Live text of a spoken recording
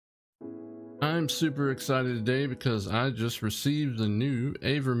I'm super excited today because I just received the new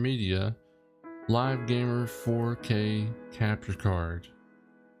Avermedia Live Gamer 4K capture card.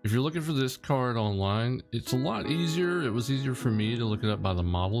 If you're looking for this card online, it's a lot easier. It was easier for me to look it up by the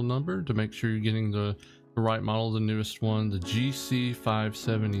model number to make sure you're getting the right model, the newest one, the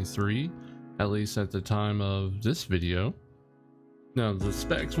GC573, at least at the time of this video. Now the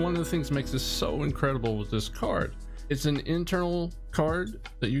specs, one of the things that makes this so incredible with this card, it's an internal card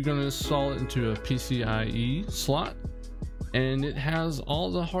that you're going to install it into a PCIe slot, and it has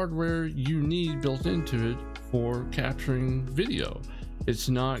all the hardware you need built into it for capturing video. It's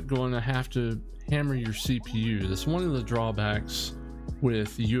not going to have to hammer your CPU. That's one of the drawbacks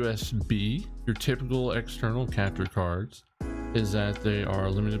with USB, your typical external capture cards, is that they are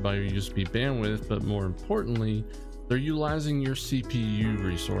limited by your USB bandwidth, but more importantly, they're utilizing your CPU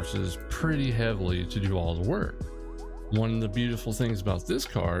resources pretty heavily to do all the work. One of the beautiful things about this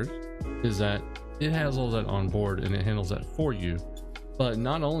card is that it has all that on board and it handles that for you. But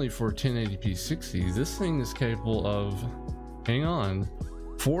not only for 1080p 60, this thing is capable of, hang on,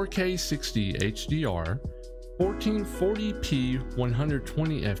 4K 60 HDR, 1440p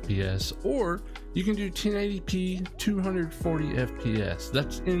 120 FPS, or you can do 1080p 240 FPS.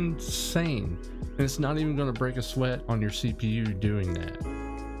 That's insane. And it's not even going to break a sweat on your CPU doing that.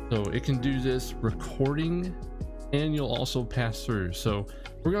 So it can do this recording, and you'll also pass through. So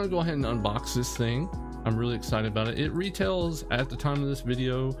we're going to go ahead and unbox this thing. I'm really excited about it. It retails at the time of this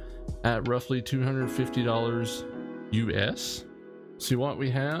video at roughly $250 US. See what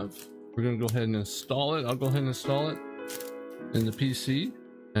we have. We're going to go ahead and install it. I'll go ahead and install it in the PC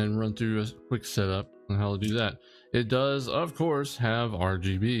and run through a quick setup on how to do that. It does, of course, have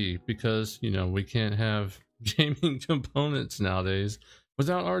RGB because, you know, we can't have gaming components nowadays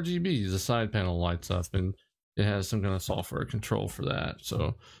without RGB. The side panel lights up and it has some kind of software control for that.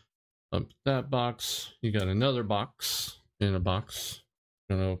 So that box, you got another box in a box.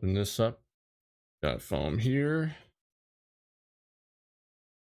 Gonna open this up. Got foam here.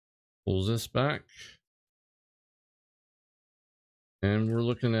 Pulls this back. And we're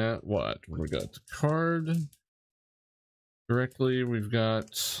looking at what? We got the card directly. We've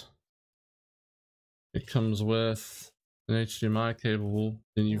got, it comes with an HDMI cable,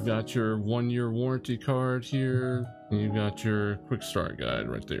 then you've got your 1-year warranty card here, and you've got your quick start guide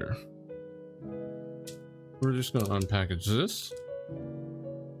right there. We're just going to unpackage this.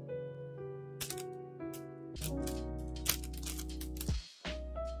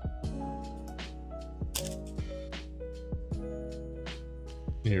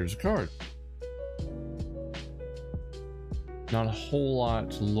 Here's a card. Not a whole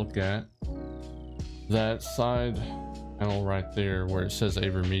lot to look at. That side panel right there where it says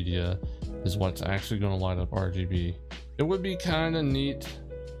Avermedia is what's actually going to light up RGB. It would be kind of neat,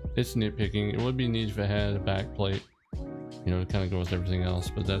 it's nitpicking, it would be neat if it had a back plate, you know, to kind of go with everything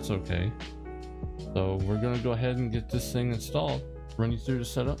else, but that's okay. So we're going to go ahead and get this thing installed, run you through the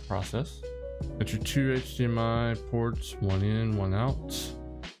setup process. Got your 2 HDMI ports, one in, one out.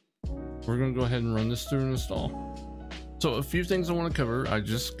 We're going to go ahead and run this through and install. So a few things I want to cover. I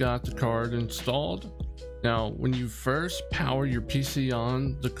just got the card installed. Now, when you first power your PC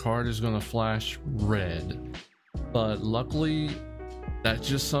on, the card is going to flash red. But luckily, that's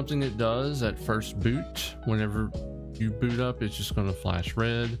just something it does at first boot. Whenever you boot up, it's just going to flash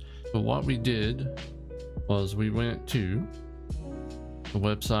red. But what we did was we went to the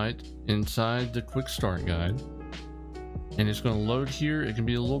website inside the quick start guide. And it's going to load here. It can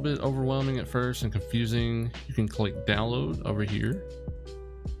be a little bit overwhelming at first and confusing. You can click download over here.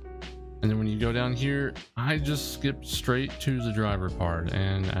 And then when you go down here, I just skipped straight to the driver part.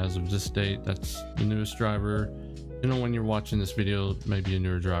 And as of this date, that's the newest driver. You know, when you're watching this video, maybe a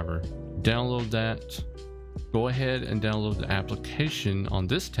newer driver. Download that. Go ahead and download the application on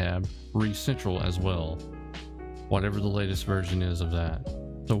this tab, RECentral as well. Whatever the latest version is of that.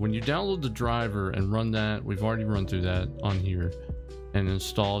 So when you download the driver and run that, we've already run through that on here and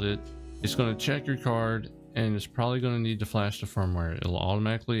installed it. It's going to check your card and it's probably going to need to flash the firmware. It'll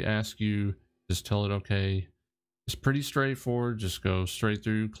automatically ask you, just tell it okay. It's pretty straightforward. Just go straight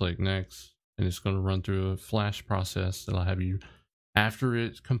through, click next, and it's going to run through a flash process that'll have you, after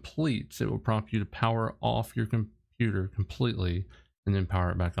it completes, it will prompt you to power off your computer completely and then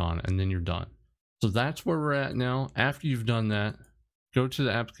power it back on, and then you're done. So that's where we're at now. After you've done that, go to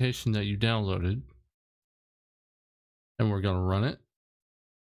the application that you downloaded and we're going to run it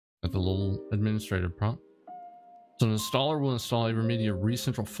at the little administrative prompt. So an installer will install Avermedia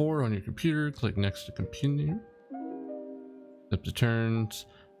RECentral 4 on your computer. Click next to continue. Accept the terms.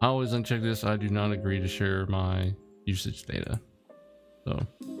 I always uncheck this. I do not agree to share my usage data. So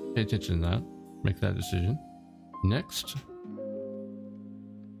hit pay attention to that, make that decision. Next,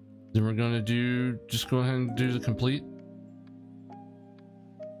 then we're going to do, just go ahead and do the complete.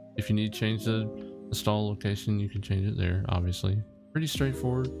 If you need to change the install location, you can change it there, obviously. Pretty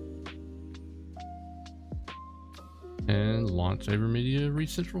straightforward. And launch Avermedia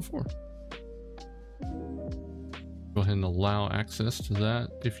RECentral 4. Go ahead and allow access to that.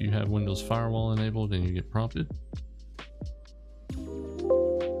 If you have Windows Firewall enabled, then you get prompted.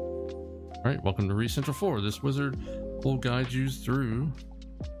 All right, welcome to RECentral 4. This wizard will guide you through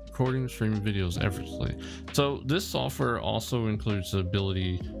recording and streaming videos effortlessly. So this software also includes the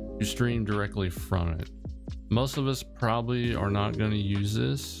ability to stream directly from it. Most of us probably are not going to use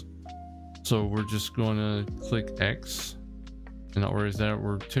this, so we're just going to click X and not worry about that.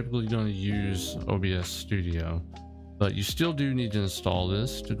 We're typically going to use OBS Studio, but you still do need to install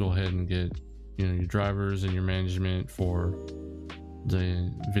this to go ahead and get, you know, your drivers and your management for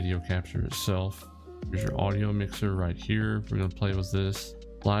the video capture itself. Here's your audio mixer right here. We're going to play with this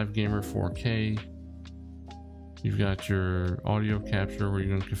Live Gamer 4K. You've got your audio capture where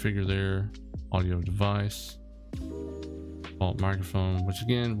you're going to configure their audio device, default microphone, which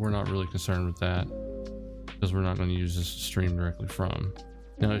again, we're not really concerned with that because we're not going to use this to stream directly from.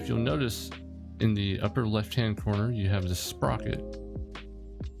 Now, if you'll notice in the upper left hand corner, you have this sprocket.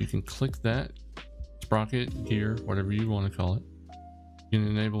 You can click that sprocket, gear, whatever you want to call it. You can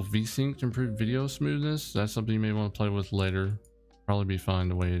enable VSync to improve video smoothness. That's something you may want to play with later. Probably be fine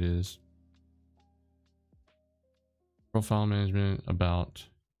the way it is. Profile management, about,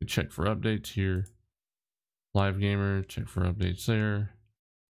 you check for updates here. Live Gamer, check for updates there.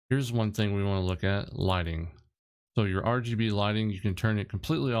 Here's one thing we want to look at, lighting. So your RGB lighting, you can turn it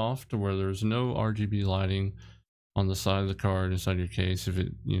completely off to where there's no RGB lighting on the side of the card inside your case if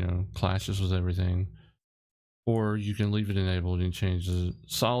it, you know, clashes with everything. Or you can leave it enabled and change the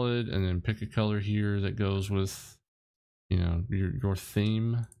solid and then pick a color here that goes with, you know, your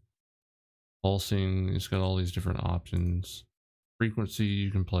theme. Pulsing, it's got all these different options. Frequency you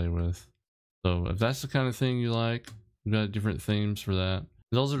can play with. So if that's the kind of thing you like, we've got different themes for that.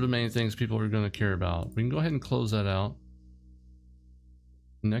 Those are the main things people are going to care about. We can go ahead and close that out.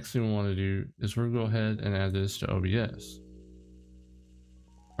 The next thing we want to do is we're going to go ahead and add this to OBS.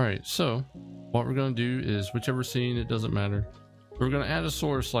 All right, so what we're going to do is whichever scene, it doesn't matter. We're going to add a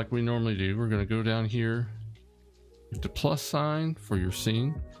source like we normally do. We're going to go down here, hit the plus sign for your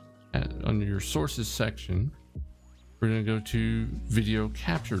scene. Under your sources section, we're going to go to video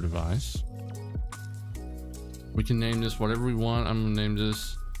capture device. We can name this whatever we want. I'm going to name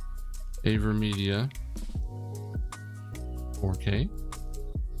this Avermedia 4K.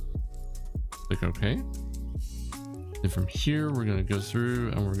 Click OK. Then from here, we're going to go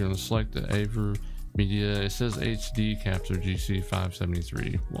through and we're going to select the Avermedia. It says HD capture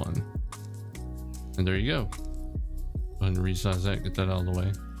GC573 1. And there you go. Go ahead and resize that, get that out of the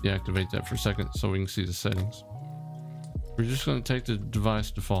way. Deactivate that for a second so we can see the settings. We're just going to take the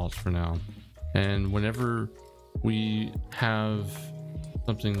device defaults for now. And whenever we have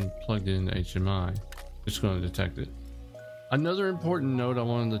something plugged in HDMI, it's going to detect it. Another important note I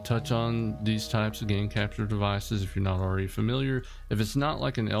wanted to touch on these types of game capture devices, if you're not already familiar, if it's not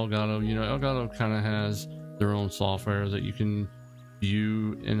like an Elgato, you know, Elgato kind of has their own software that you can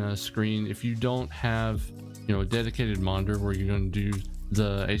view in a screen. If you don't have, you know, a dedicated monitor where you're going to do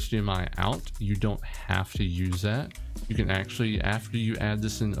the HDMI out, you don't have to use that. You can actually, after you add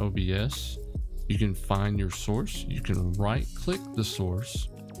this in OBS, you can find your source. You can right click the source,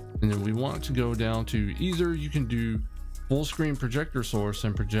 and then we want to go down to either you can do full screen projector source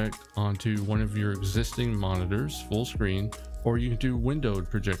and project onto one of your existing monitors full screen, or you can do windowed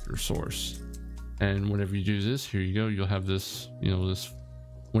projector source. And whenever you do this, here you go, you'll have this, you know, this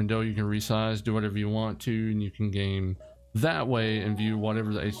window you can resize, do whatever you want to, and you can game that way and view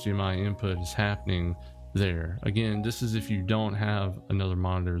whatever the HDMI input is happening there. Again, this is if you don't have another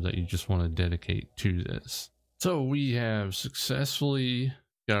monitor that you just want to dedicate to this. So we have successfully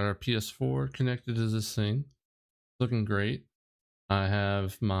got our PS4 connected to this thing. Looking great. I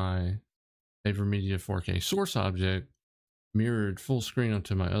have my Avermedia 4K source object mirrored full screen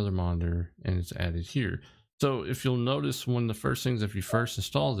onto my other monitor, and it's added here. So if you'll notice, one of the first things, if you first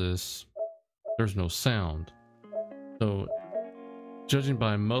install this, there's no sound. So judging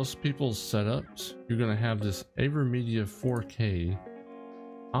by most people's setups, you're going to have this Avermedia 4K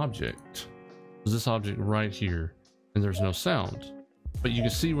object. So this object right here, and there's no sound. But you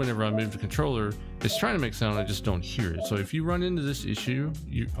can see whenever I move the controller, it's trying to make sound, I just don't hear it. So if you run into this issue,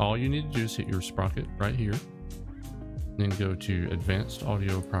 all you need to do is hit your sprocket right here, then go to Advanced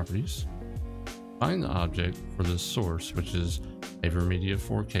Audio Properties, find the object for this source, which is Avermedia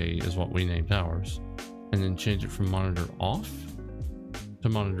 4K is what we named ours, and then change it from monitor off to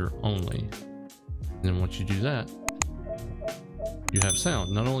monitor only. And then once you do that, you have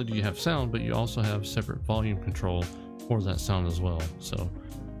sound. Not only do you have sound, but you also have separate volume control for that sound as well. So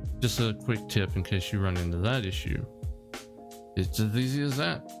just a quick tip in case you run into that issue. It's as easy as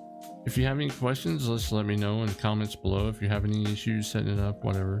that. If you have any questions, just let me know in the comments below. If you have any issues setting it up,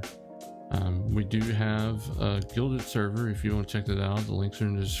 whatever. We do have a Guilded server if you want to check that out. The links are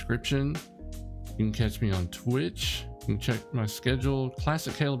in the description. You can catch me on Twitch. You can check my schedule.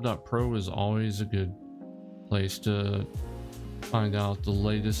 ClassicCaleb.pro is always a good place to find out the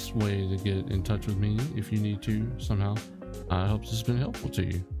latest way to get in touch with me if you need to somehow. I hope this has been helpful to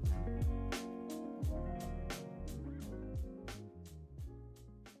you.